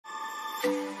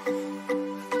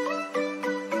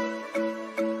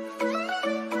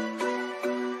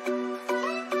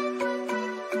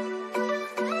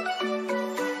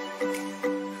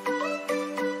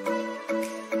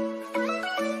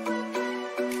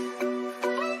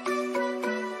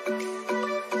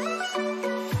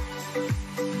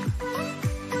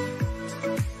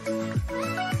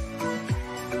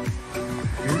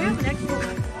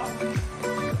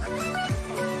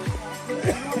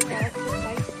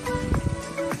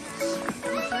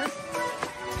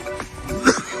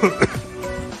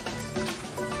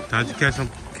Time to catch some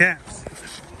cats.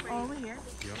 Oh, over here.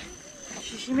 Yep.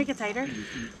 Should she make it tighter?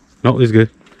 No, it's good.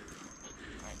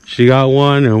 She got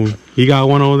one and he got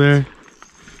one over there.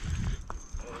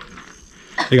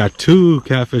 They got 2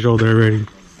 catfish over there already.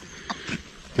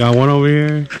 Got one over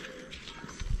here.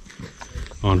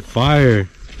 On fire.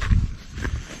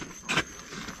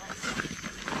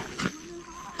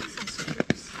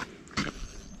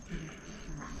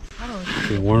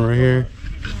 Got one right here.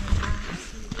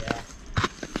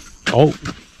 Oh,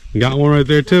 you got one right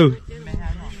there too.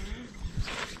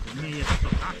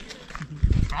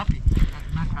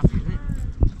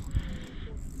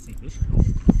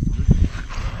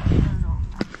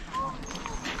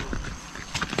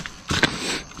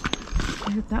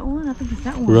 Is it that one? I think it's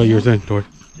that one. Reel yours in, Tori.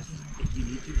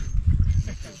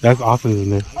 That's Austin's in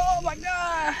there. Oh my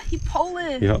god, he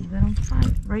pulling. Yep.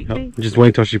 Right, Yep. Just wait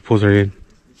until she pulls her in.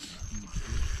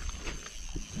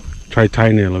 Try to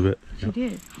tighten it a little bit. She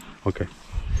did. Okay.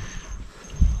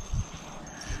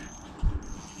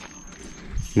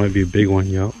 Might be a big one,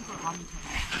 yep.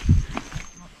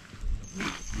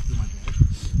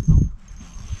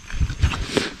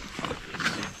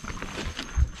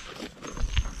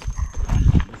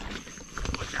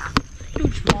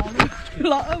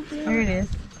 There it is.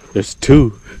 There's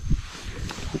 2.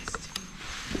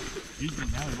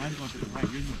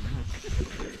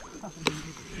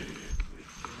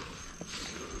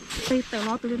 They fell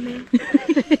off in there.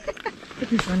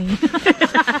 This is funny.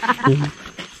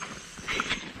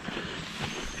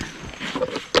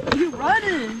 You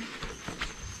running?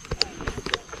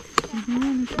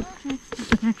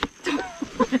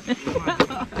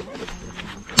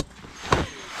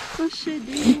 Oh shit,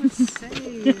 dude was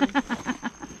safe.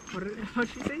 How'd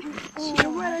she say? Oh,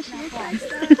 what a shit, Dang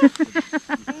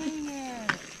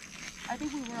it. I think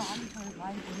we were on each other's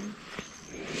lives,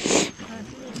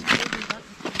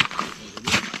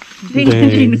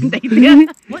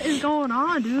 What is going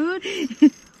on, dude?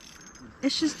 It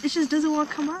just doesn't want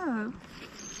to come up.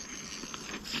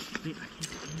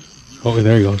 Oh,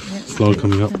 there you go. Yep. Slowly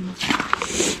coming up. I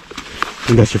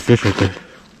think that's your fish right there.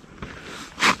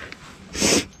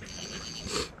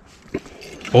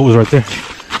 Oh, it was right there.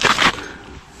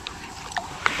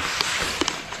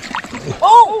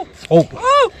 Oh! Oh!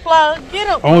 Oh! Fly, get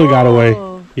him! Oh, he got away.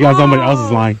 He got somebody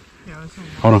else's line.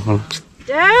 Hold on.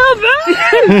 Damn, man!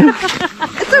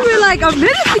 It took me like a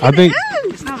minute to get in.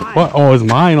 It's not mine. What? Oh, it's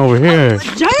mine over here.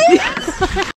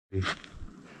 James!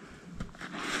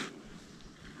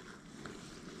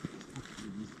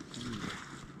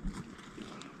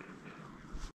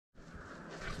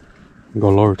 Go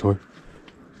lower, Tori.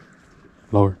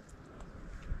 Lower.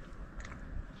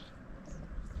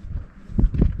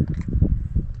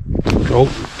 Oh.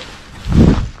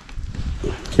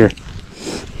 Here.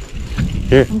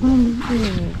 Here. I'm gonna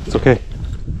leave it. It's okay.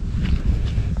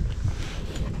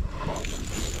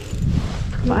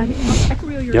 But I can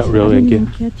reel yours. Yeah, reel it again.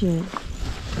 Catch it.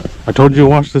 I told you to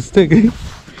wash the stick.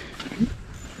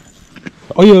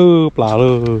 Oh, yo,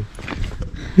 plalo.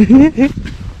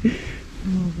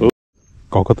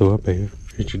 Có tựa bé,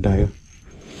 it's there.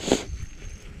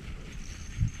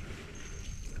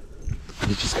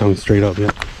 He's just coming straight up,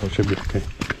 yeah. So it should be okay.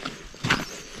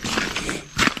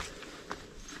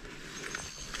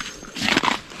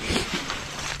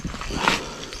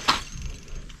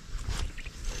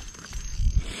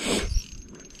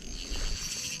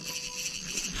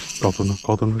 Có tụi nó.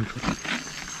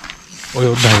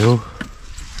 Ôi, đầy luôn.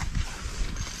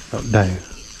 Đầy.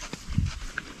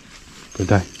 Rồi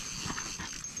đây.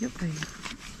 Yep, babe.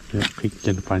 Yep, peek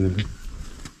in to find them.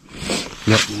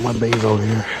 Yep, my baby's over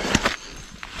here.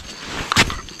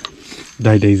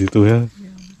 Die Daisy too, yeah?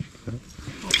 Yep.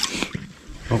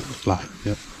 Oh, fly,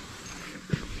 yep.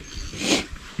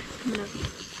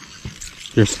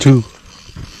 There's 2.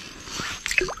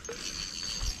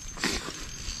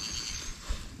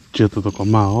 Chưa tụi tôi có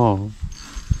màu.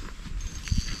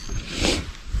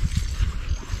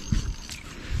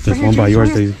 There's one by yours,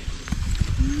 Daisy.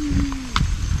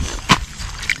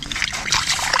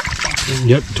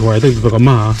 Yep, to where I think tụi có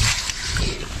màu.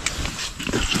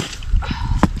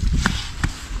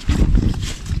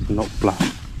 Blah.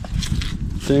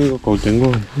 Tengo, como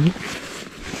tengo.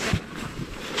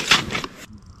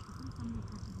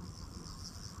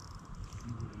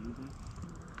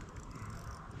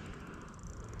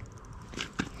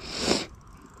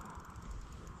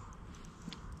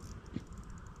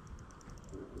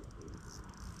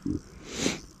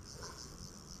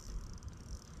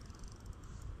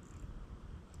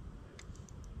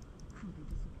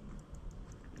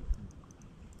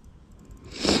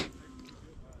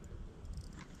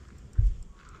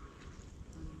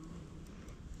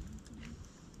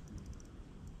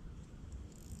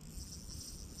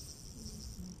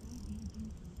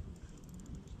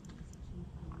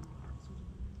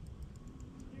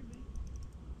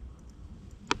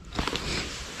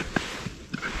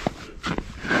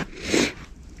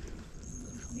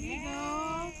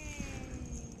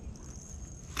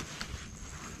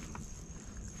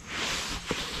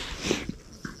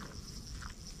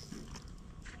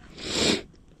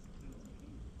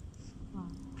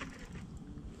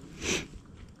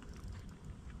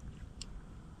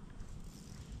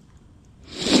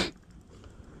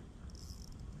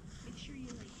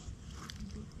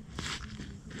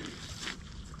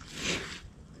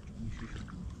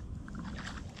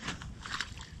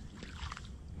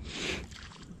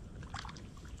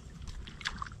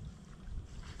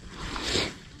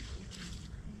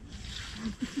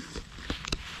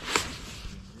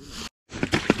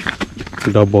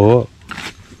 Double up.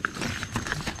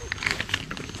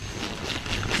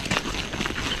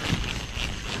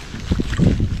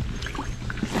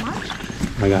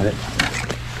 I got it.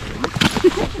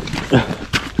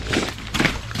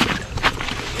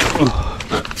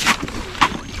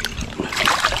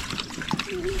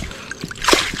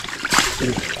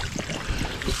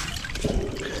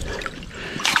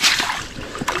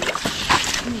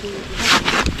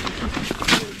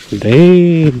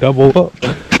 Dang, double up.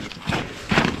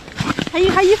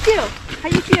 How you feel? How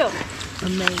you feel?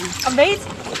 Amazed. Amazed?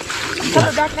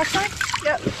 Come back next time?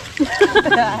 Yep.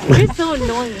 You're so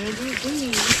annoying, Andrew.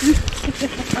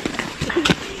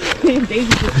 Daisy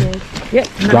just said. Yep.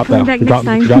 Drop that one. Drop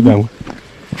that one.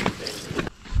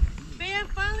 Man,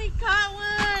 finally caught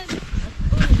one.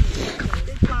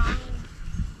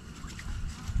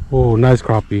 Oh, nice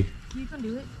crappie. You can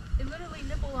do it. It literally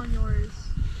nibbled on yours.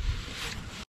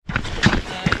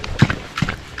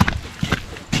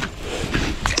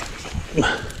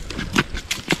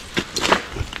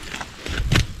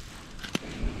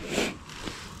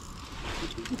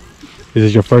 Is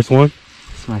this your first one?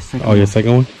 It's my second. Oh, your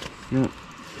second one? Yeah.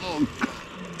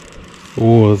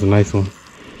 Oh, that's a nice one.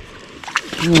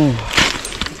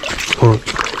 Oh.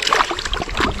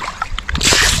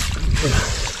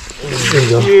 There you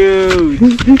go. Huge.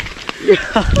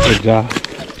 Good job.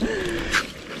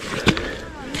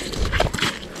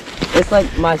 It's like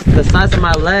the size of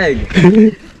my leg.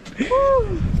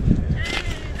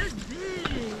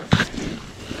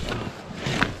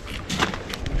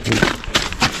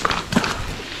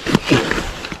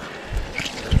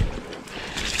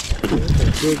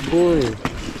 Good boy.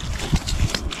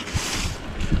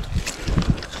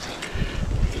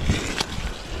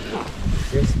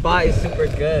 Your spot is super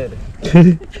good.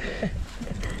 Okay.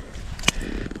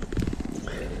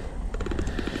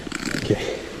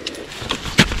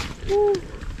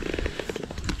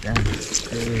 That's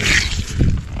good.